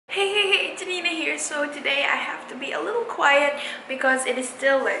so today I have to be a little quiet because it is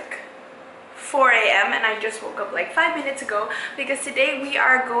still like 4 a.m. and I just woke up like 5 minutes ago because today we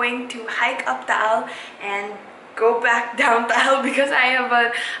are going to hike up Taal and go back down Taal because I have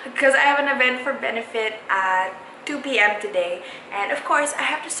an event for benefit at 2 p.m. today, and of course I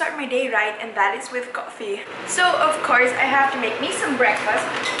have to start my day right, and that is with coffee. So of course I have to make me some breakfast,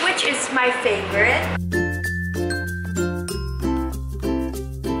 which is my favorite.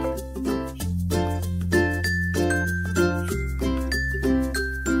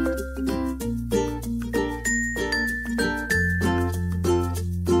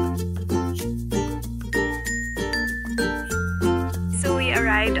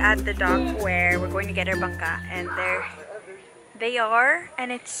 At the dock where we're going to get our bangka, and there they are, and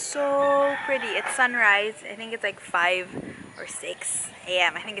it's so pretty. It's sunrise. I think it's like 5 or 6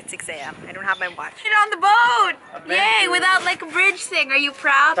 a.m. I think it's 6 a.m. I don't have my watch. Get on the boat! Yay! Without like a bridge thing. Are you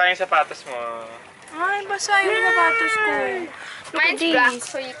proud? Basa yung sapatos mo. Ay, basa yung sapatos ko. Look at this.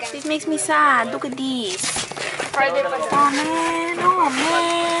 So you can... This makes me sad. Look at this. Oh man. Oh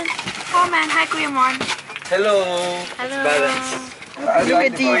man. Oh man. Hi, Kuya Mon. Hello. Hello. Balance. Look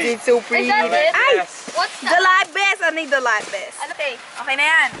at these, it's so pretty. Ay! What's that? The life vest! I need the life vest. Okay. Okay na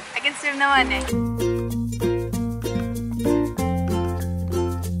yan. I can swim naman eh.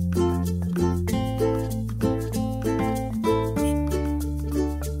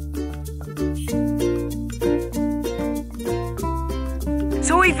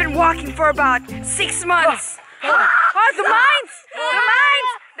 So we've been walking for about 6 months. Oh, the mines! The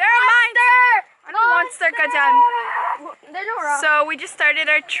mines! There are mines! Anong monster ka dyan? So we just started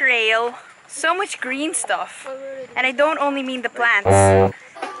our trail. So much green stuff. And I don't only mean the plants.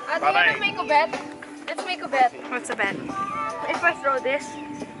 Let's make a bet. Let's make a bet. What's a bet? If I throw this,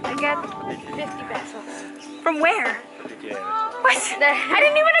 I get 50 pesos. From where? What? I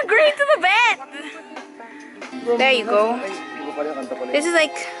didn't even agree to the bet! There you go. This is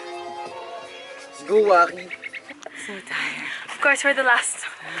like... Go walking. So tired. Of course, we're the last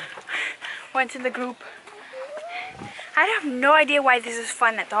ones in the group. I have no idea why this is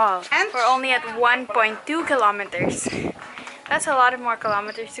fun at all. And we're only at 1.2 kilometers. That's a lot of more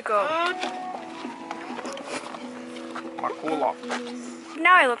kilometers to go.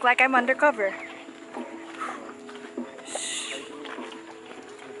 Now I look like I'm undercover.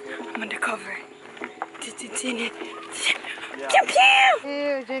 I'm undercover.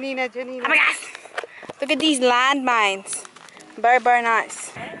 Ew, Janina. Oh my gosh! Look at these landmines. Very nice.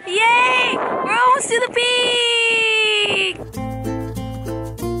 Yay! We're almost to the peak!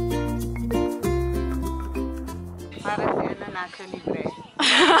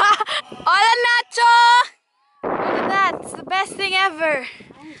 Hola, Nacho! Look at that. It's the best thing ever.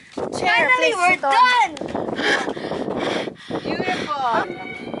 Chair, Finally, we're done! Beautiful.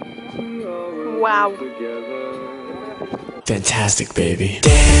 Wow. Fantastic, baby.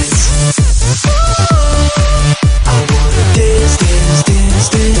 Dance. I wanna dance, dance, dance,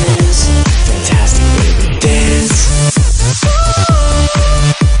 dance. Fantastic, baby. Dance.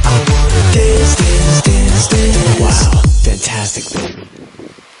 I wanna dance, dance, dance, dance. Wow, fantastic, baby.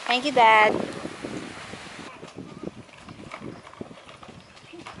 Thank you, Dad.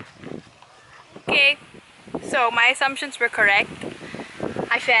 Okay, so my assumptions were correct.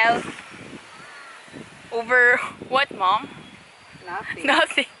 I fell over what, Mom? Nothing.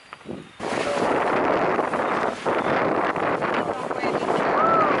 Nothing.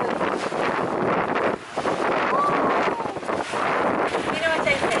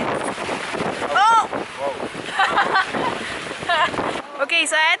 Oh! Okay,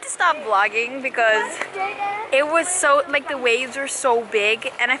 so I had to stop vlogging because it was so, like, the waves were so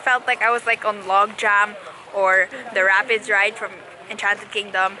big and I felt like I was like on Log Jam or the Rapids ride from Enchanted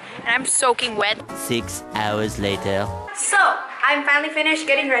Kingdom, and I'm soaking wet. 6 hours later. So, I'm finally finished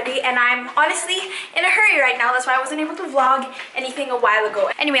getting ready, and I'm honestly in a hurry right now. That's why I wasn't able to vlog anything a while ago.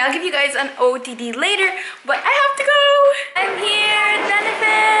 Anyway, I'll give you guys an OTD later, but I have to go! I'm here in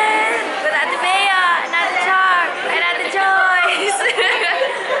Benefit with Ate Bea, and Ate Char, and Ate Joyce!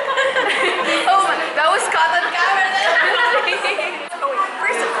 Oh my, that was caught on camera. Oh wait,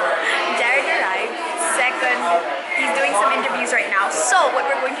 first of all, Jared arrived. Second, he's doing some interviews right now. So what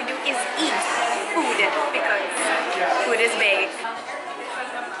we're going to do is eat food because food is big.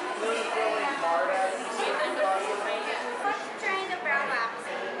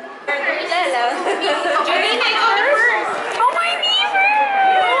 Hello. Janina, go first. Oh my beaver!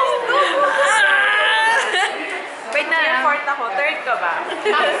 Wait na lang. Fourth ako. Third ka ba?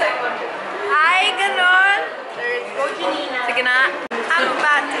 Second. Ay, ganon. Third. Go, Janina. Sige na. I'm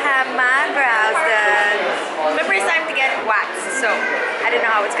about to have my brows done. My first time to get waxed, so I I don't know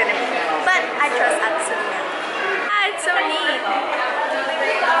how it's gonna be, but I trust Atsuya. Ah, it's so neat.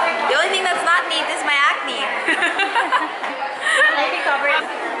 The only thing that's not neat is my acne. I think cover it.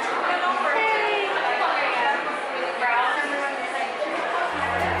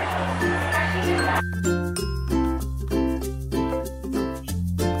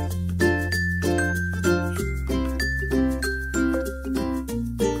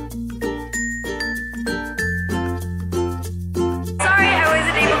 Sorry I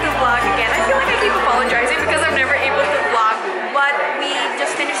wasn't able to vlog again. I feel like I keep apologizing because I'm never able to vlog, but we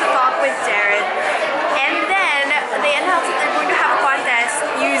just finished a talk with Jared, and then they announced that they're going to have a contest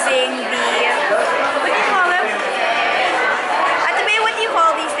using the, what do you call them? Atabe, what do you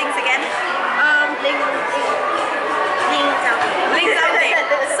call these things again? Bling something.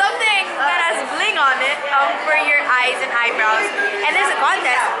 Something that has bling on it for your eyes and eyebrows. And there's a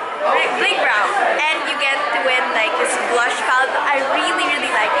contest, bling brow, and you get to win like this blush palette that I really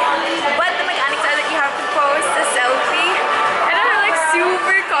like. But the mechanics are that you have to post a selfie, and I'm like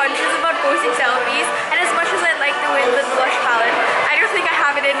super conscious about posting selfies. And as much as I'd like to win the blush palette, I don't think I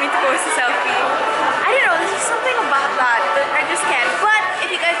have it in me to post a selfie. I don't know, there's just something about that I just can't. But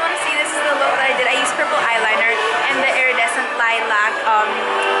if you guys want to see, this is the look that I did. I used purple eyeliner and the iridescent lilac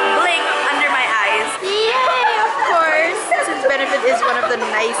bling under my eyes. Yay, of course! Since Benefit is one of the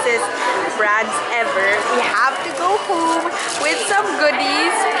nicest brands ever, we have to go home with some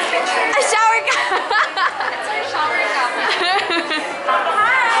goodies. A shower cap! It's our shower cup.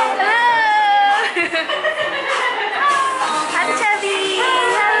 Hi! Hello! Ate Chevy!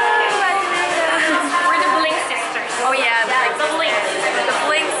 We're the Bling sisters. Oh yeah, The Bling. the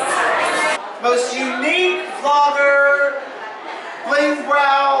blinks. Most unique vlogger bling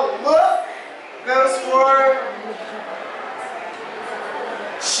brow look goes for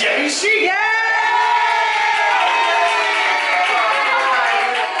Chevy Chic. Yeah!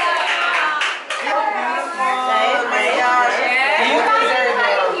 Oh my gosh. You deserve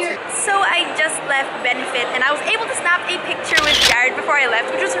it. So I just left Benefit and I was able to snap a picture with Jared before I left,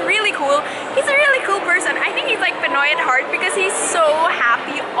 which was really cool. He's a really cool person. I think he's like Pinoy at heart because he's so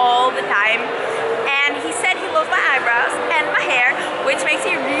happy all the time. And he said he loves my eyebrows and my hair, which makes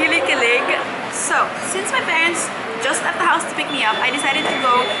me really kilig. So, since my parents just left the house to pick me up, I decided to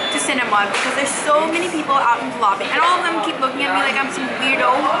go to Cinnamon because there's so many people out in the lobby and all of them keep looking at me like I'm some weirdo.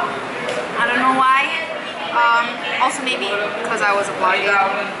 I don't know why. Also maybe because I was a vlogger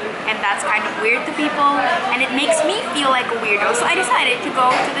and that's kind of weird to people and it makes me feel like a weirdo. So I decided to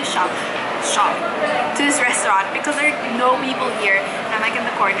go to the to this restaurant because there are no people here and I'm like in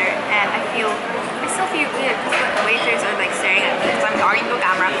the corner and I still feel weird because the waiters are like staring at me because I'm talking to a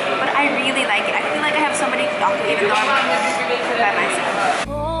camera, but I really like it. I feel like I have somebody to talk to even though I'm by myself.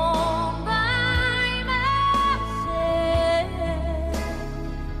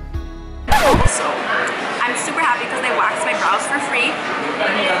 So I'm super happy because they waxed my brows for free.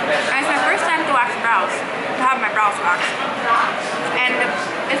 And it's my first time to wax brows, to have my brows waxed. And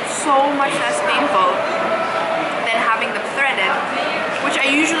it's so much less painful than having them threaded, which I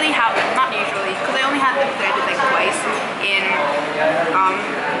usually have them, not usually, because I only had them threaded like twice in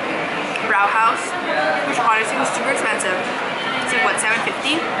Brow House, which honestly was super expensive. It's like what,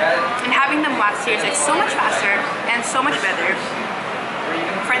 $7.50? And having them waxed here is like so much faster and so much better.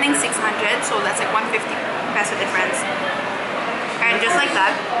 For I think 600, so that's like 150 peso difference. And just like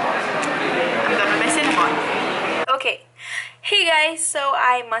that, I'm done with my Cinnamon. Okay. Hey guys, so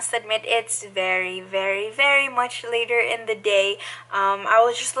I must admit it's very much later in the day. I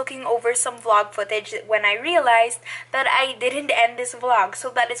was just looking over some vlog footage when I realized that I didn't end this vlog,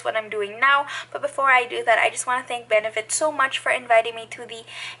 so that is what I'm doing now. But before I do that, I just want to thank Benefit so much for inviting me to the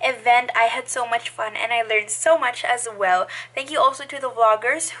event. I had so much fun and I learned so much as well. Thank you also to the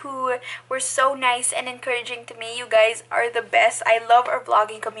vloggers who were so nice and encouraging to me. You guys are the best. I love our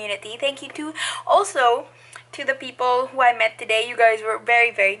vlogging community. Thank you to also to the people who I met today. You guys were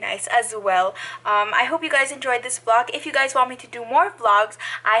very nice as well. I hope you guys enjoyed this vlog. If you guys want me to do more vlogs,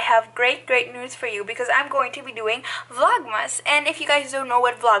 I have great news for you because I'm going to be doing Vlogmas. And if you guys don't know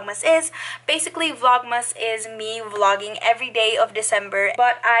what Vlogmas is, basically Vlogmas is me vlogging every day of December.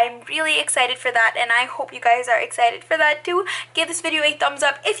 But I'm really excited for that and I hope you guys are excited for that too. Give this video a thumbs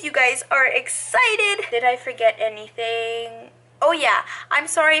up if you guys are excited. Did I forget anything? Oh yeah, I'm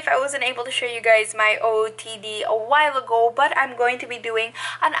sorry if I wasn't able to show you guys my OOTD a while ago, but I'm going to be doing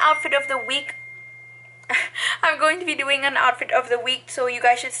an outfit of the week I'm going to be doing an outfit of the week, so you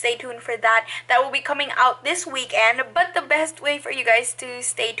guys should stay tuned for that. That will be coming out this weekend. But the best way for you guys to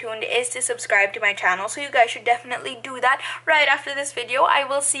stay tuned is to subscribe to my channel, so you guys should definitely do that right after this video. I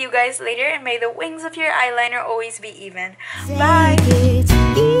will see you guys later, and may the wings of your eyeliner always be even. Bye!